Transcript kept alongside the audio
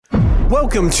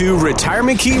Welcome to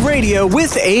Retirement Key Radio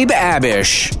with Abe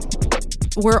Abish.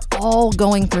 We're all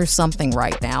going through something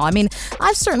right now. I mean,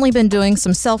 I've certainly been doing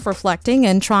some self-reflecting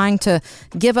and trying to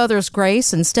give others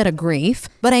grace instead of grief,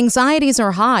 but anxieties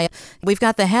are high. We've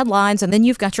got the headlines, and then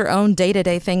you've got your own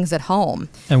day-to-day things at home.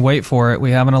 And wait for it,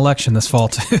 we have an election this fall,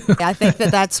 too. I think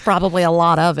that's probably a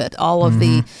lot of it, all of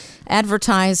the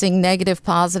advertising, negative,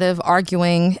 positive,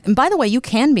 arguing. And by the way, you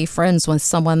can be friends with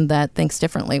someone that thinks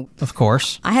differently. Of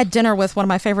course. I had dinner with one of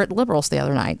my favorite liberals the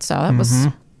other night, so it was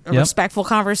a respectful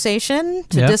conversation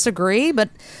to disagree, but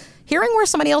hearing where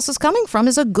somebody else is coming from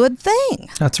is a good thing.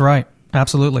 That's right.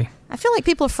 Absolutely. I feel like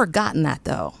people have forgotten that,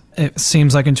 though. It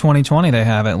seems like in 2020 they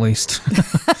have, at least.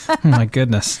 My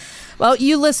goodness. Well,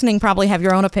 you listening probably have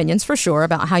your own opinions for sure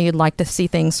about how you'd like to see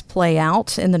things play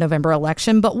out in the November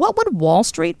election, but what would Wall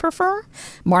Street prefer?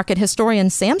 Market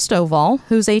historian Sam Stovall,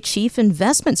 who's a chief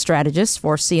investment strategist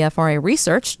for CFRA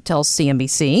Research, tells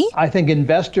CNBC. I think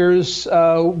investors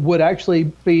would actually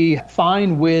be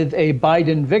fine with a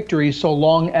Biden victory so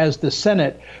long as the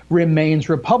Senate remains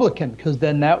Republican, because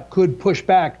then that could push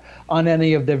back on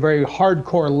any of the very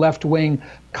hardcore left-wing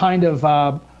kind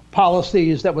of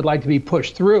policies that would like to be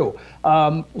pushed through.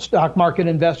 Stock market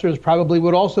investors probably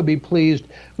would also be pleased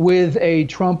with a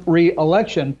Trump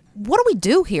re-election. What do we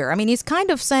do here? I mean, he's kind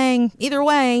of saying either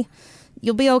way,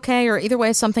 you'll be okay, or either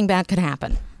way, something bad could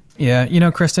happen. Yeah, you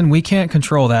know, Kristen, we can't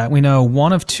control that. We know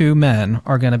one of two men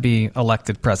are going to be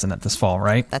elected president this fall,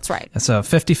 right? That's right. It's a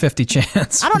 50-50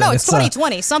 chance. I don't know. It's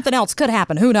 2020. Something else could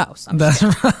happen. Who knows? That's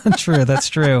true. That's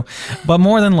true. But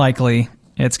more than likely,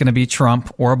 it's going to be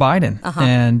Trump or Biden.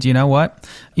 And you know what?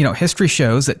 You know, history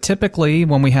shows that typically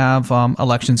when we have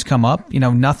elections come up, you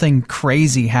know, nothing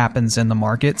crazy happens in the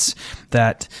markets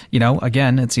that, you know,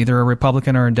 again, it's either a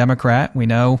Republican or a Democrat. We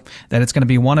know that it's going to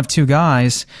be one of two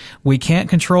guys. We can't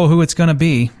control who it's going to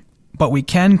be, but we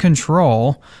can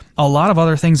control a lot of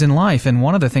other things in life. And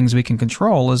one of the things we can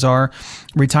control is our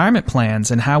retirement plans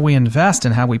and how we invest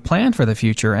and how we plan for the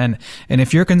future. And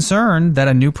if you're concerned that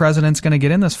a new president's going to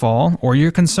get in this fall, or you're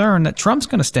concerned that Trump's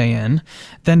going to stay in,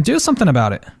 then do something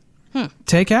about it.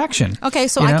 Take action. Okay,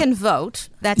 so I can vote.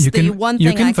 That's the one thing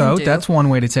I can do. You can vote. That's one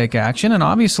way to take action. And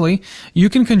obviously, you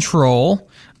can control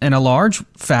in a large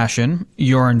fashion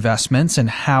your investments and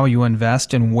how you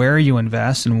invest and where you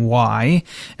invest and why,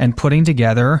 and putting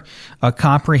together a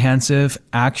comprehensive,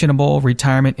 actionable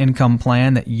retirement income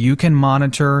plan that you can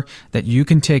monitor, that you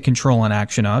can take control and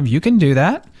action of. You can do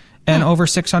that. And over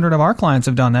 600 of our clients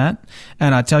have done that.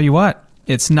 And I tell you what,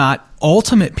 it's not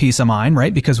ultimate peace of mind,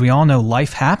 right? Because we all know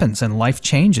life happens and life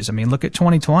changes. I mean, look at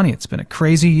 2020. It's been a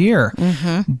crazy year.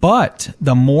 But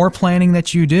the more planning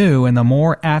that you do and the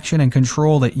more action and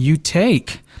control that you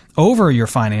take over your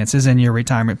finances and your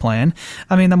retirement plan,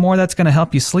 I mean, the more that's going to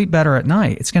help you sleep better at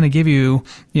night. It's going to give you,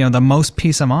 you know, the most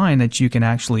peace of mind that you can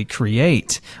actually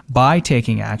create by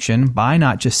taking action, by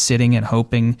not just sitting and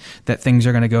hoping that things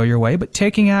are going to go your way, but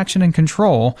taking action and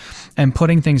control and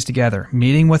putting things together,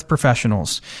 meeting with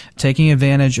professionals, taking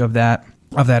advantage of that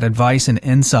advice and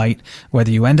insight,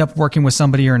 whether you end up working with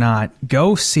somebody or not.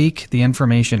 Go seek the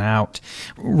information out.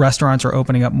 Restaurants are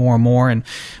opening up more and more, and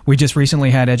we just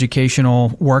recently had educational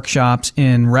workshops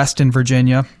in Reston,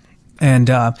 Virginia. And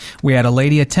we had a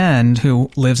lady attend who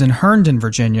lives in Herndon,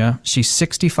 Virginia. She's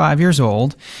 65 years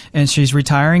old, and she's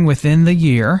retiring within the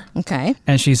year. Okay.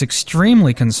 And she's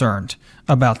extremely concerned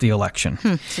about the election.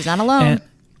 She's not alone.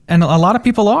 And a lot of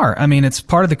people are. I mean, it's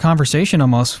part of the conversation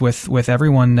almost with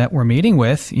everyone that we're meeting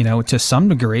with, you know, to some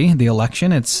degree, the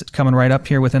election. It's coming right up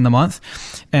here within the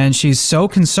month. And she's so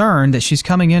concerned that she's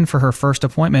coming in for her first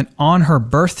appointment on her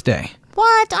birthday.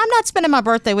 What? I'm not spending my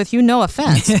birthday with you, no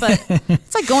offense, but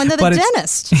it's like going to the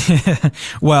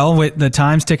dentist. Well, with the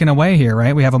time's ticking away here,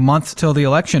 right? We have a month till the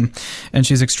election, and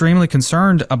she's extremely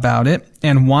concerned about it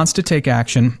and wants to take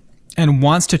action and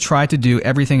wants to try to do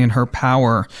everything in her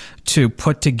power to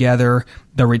put together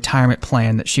the retirement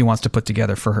plan that she wants to put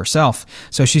together for herself.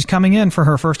 So she's coming in for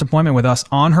her first appointment with us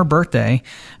on her birthday.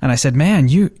 And I said, man,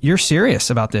 you're serious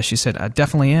about this. She said, I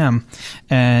definitely am.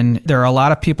 And there are a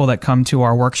lot of people that come to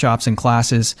our workshops and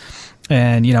classes.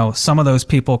 And, you know, some of those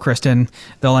people, Kristen,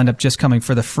 they'll end up just coming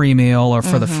for the free meal or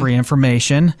for the free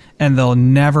information, and they'll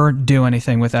never do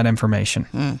anything with that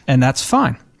information. And that's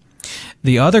fine.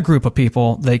 The other group of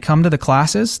people, they come to the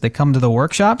classes, they come to the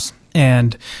workshops,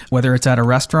 and whether it's at a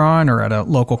restaurant or at a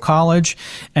local college,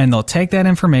 and they'll take that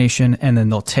information and then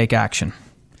they'll take action.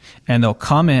 And they'll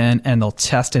come in and they'll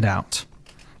test it out.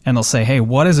 and they'll say, hey,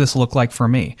 what does this look like for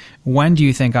me? When do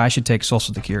you think I should take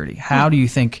Social Security? How do you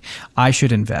think I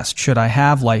should invest? Should I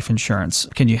have life insurance?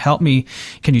 Can you help me?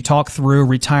 Can you talk through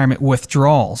retirement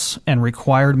withdrawals and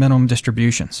required minimum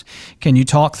distributions? Can you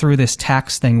talk through this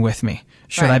tax thing with me?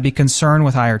 Should I be concerned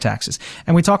with higher taxes?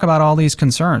 And we talk about all these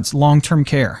concerns, long-term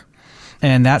care.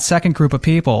 And that second group of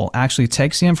people actually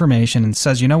takes the information and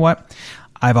says, you know what?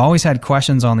 I've always had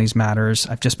questions on these matters.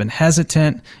 I've just been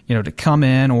hesitant, to come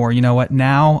in, or you know what,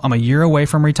 now I'm a year away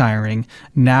from retiring.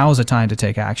 Now is the time to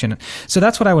take action. So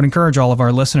that's what I would encourage all of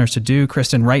our listeners to do,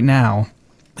 Kristen, right now,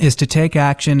 is to take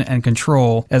action and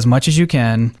control as much as you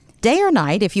can. Day or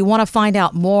night, if you want to find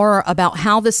out more about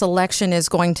how this election is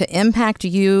going to impact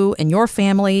you and your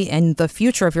family and the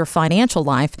future of your financial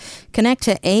life, connect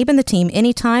to Abe and the team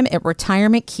anytime at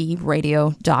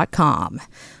retirementkeyradio.com.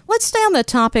 Let's stay on the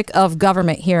topic of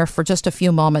government here for just a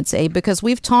few moments, Abe, because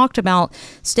we've talked about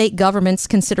state governments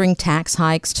considering tax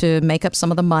hikes to make up some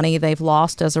of the money they've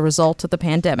lost as a result of the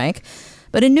pandemic.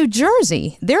 But in New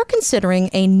Jersey, they're considering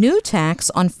a new tax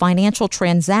on financial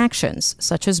transactions,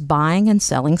 such as buying and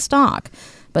selling stock.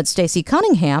 But Stacey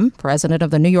Cunningham, president of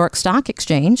the New York Stock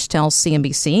Exchange, tells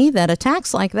CNBC that a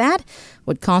tax like that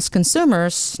would cost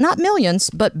consumers not millions,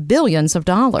 but billions of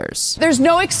dollars. There's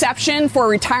no exception for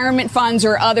retirement funds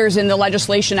or others in the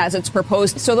legislation as it's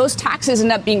proposed, so those taxes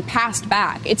end up being passed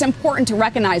back. It's important to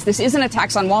recognize this isn't a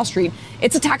tax on Wall Street,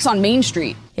 it's a tax on Main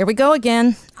Street. Here we go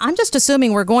again. I'm just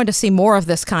assuming we're going to see more of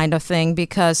this kind of thing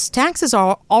because taxes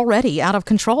are already out of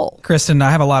control. Kristen,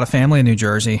 I have a lot of family in New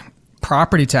Jersey.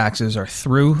 Property taxes are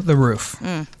through the roof.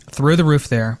 Through the roof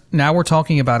there. Now we're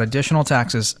talking about additional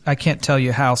taxes. I can't tell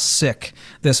you how sick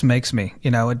this makes me.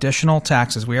 Additional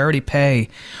taxes. We already pay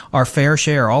our fair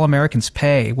share. All Americans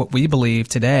pay what we believe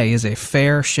today is a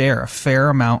fair share, a fair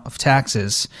amount of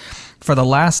taxes. For the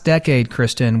last decade,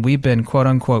 Kristen, we've been quote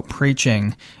unquote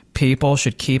preaching people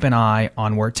should keep an eye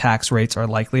on where tax rates are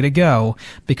likely to go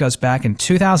because back in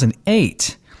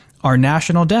 2008, our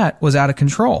national debt was out of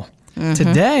control.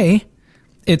 Today,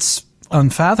 it's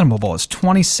unfathomable. It's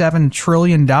 $27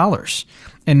 trillion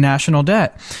in national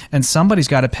debt. And somebody's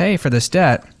got to pay for this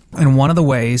debt. And one of the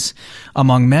ways,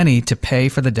 among many, to pay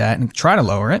for the debt and try to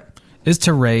lower it is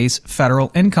to raise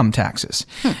federal income taxes.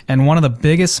 And one of the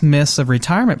biggest myths of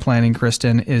retirement planning,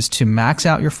 Kristen, is to max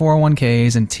out your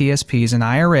 401ks and TSPs and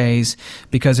IRAs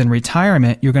because in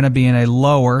retirement, you're going to be in a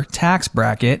lower tax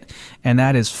bracket. And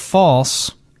that is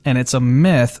false. And it's a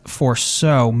myth for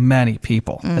so many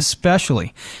people,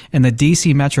 especially in the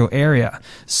D.C. metro area.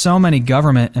 So many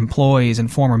government employees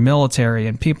and former military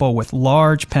and people with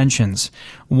large pensions,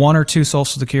 1 or 2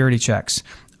 Social Security checks,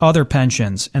 other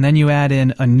pensions, and then you add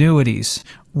in annuities,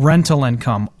 rental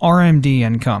income, RMD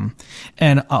income.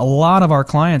 And a lot of our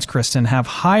clients, Kristen, have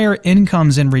higher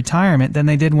incomes in retirement than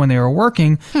they did when they were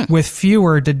working with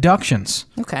fewer deductions.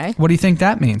 Okay. What do you think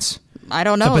that means? I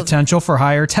don't know. The potential for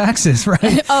higher taxes,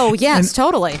 right? Oh, yes,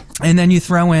 totally. And then you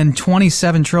throw in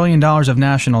 $27 trillion of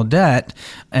national debt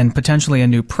and potentially a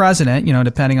new president,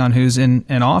 depending on who's in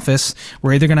office,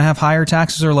 we're either going to have higher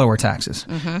taxes or lower taxes.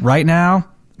 Right now,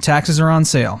 taxes are on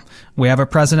sale. We have a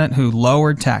president who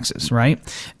lowered taxes, right?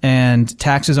 And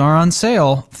taxes are on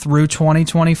sale through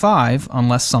 2025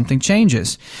 unless something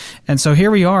changes. And so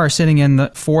here we are sitting in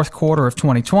the fourth quarter of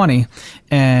 2020,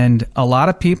 and a lot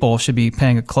of people should be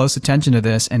paying a close attention to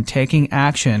this and taking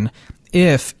action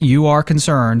if you are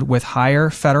concerned with higher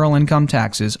federal income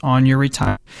taxes on your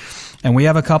retirement. And we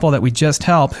have a couple that we just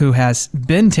helped who has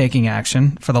been taking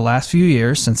action for the last few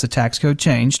years since the tax code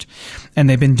changed. And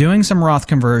they've been doing some Roth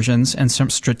conversions and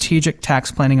some strategic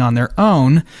tax planning on their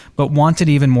own, but wanted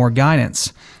even more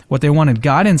guidance. What they wanted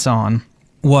guidance on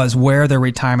was where their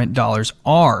retirement dollars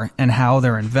are and how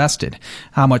they're invested,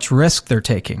 how much risk they're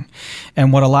taking.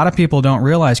 And what a lot of people don't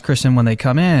realize, Kristen, when they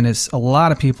come in is a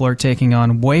lot of people are taking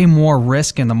on way more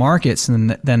risk in the markets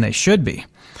than they should be.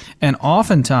 And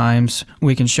oftentimes,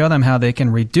 we can show them how they can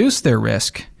reduce their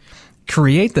risk,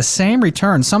 create the same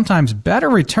return, sometimes better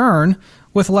return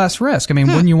with less risk. I mean,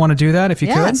 wouldn't you want to do that if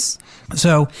you could?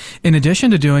 So in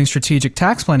addition to doing strategic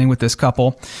tax planning with this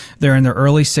couple, they're in their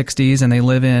early 60s and they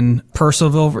live in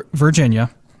Purcellville,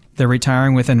 Virginia. They're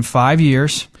retiring within 5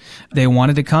 years. They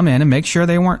wanted to come in and make sure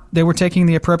they were taking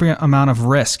the appropriate amount of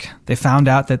risk. They found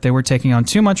out that they were taking on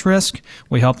too much risk.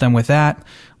 We helped them with that.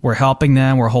 We're helping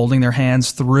them. We're holding their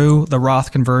hands through the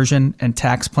Roth conversion and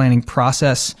tax planning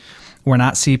process. We're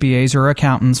not CPAs or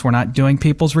accountants. We're not doing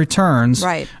people's returns.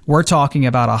 Right. We're talking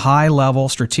about a high-level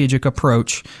strategic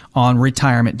approach on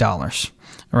retirement dollars,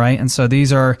 right? And so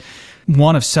these are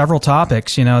one of several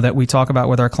topics, that we talk about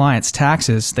with our clients.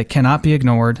 Taxes, they cannot be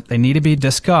ignored. They need to be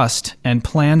discussed and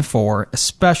planned for,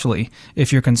 especially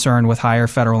if you're concerned with higher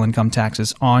federal income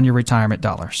taxes on your retirement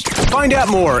dollars. Find out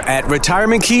more at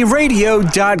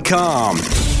retirementkeyradio.com.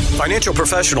 Financial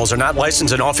professionals are not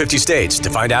licensed in all 50 states. To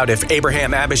find out if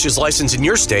Abraham Abish is licensed in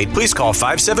your state, please call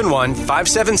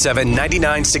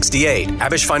 571-577-9968.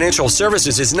 Abish Financial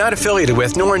Services is not affiliated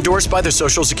with nor endorsed by the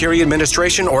Social Security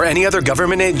Administration or any other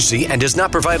government agency and does not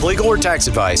provide legal or tax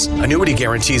advice. Annuity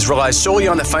guarantees rely solely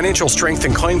on the financial strength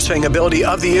and claims-paying ability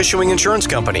of the issuing insurance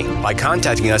company. By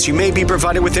contacting us, you may be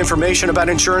provided with information about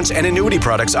insurance and annuity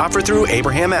products offered through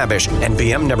Abraham Abish,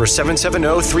 NBM number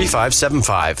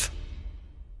 7703575.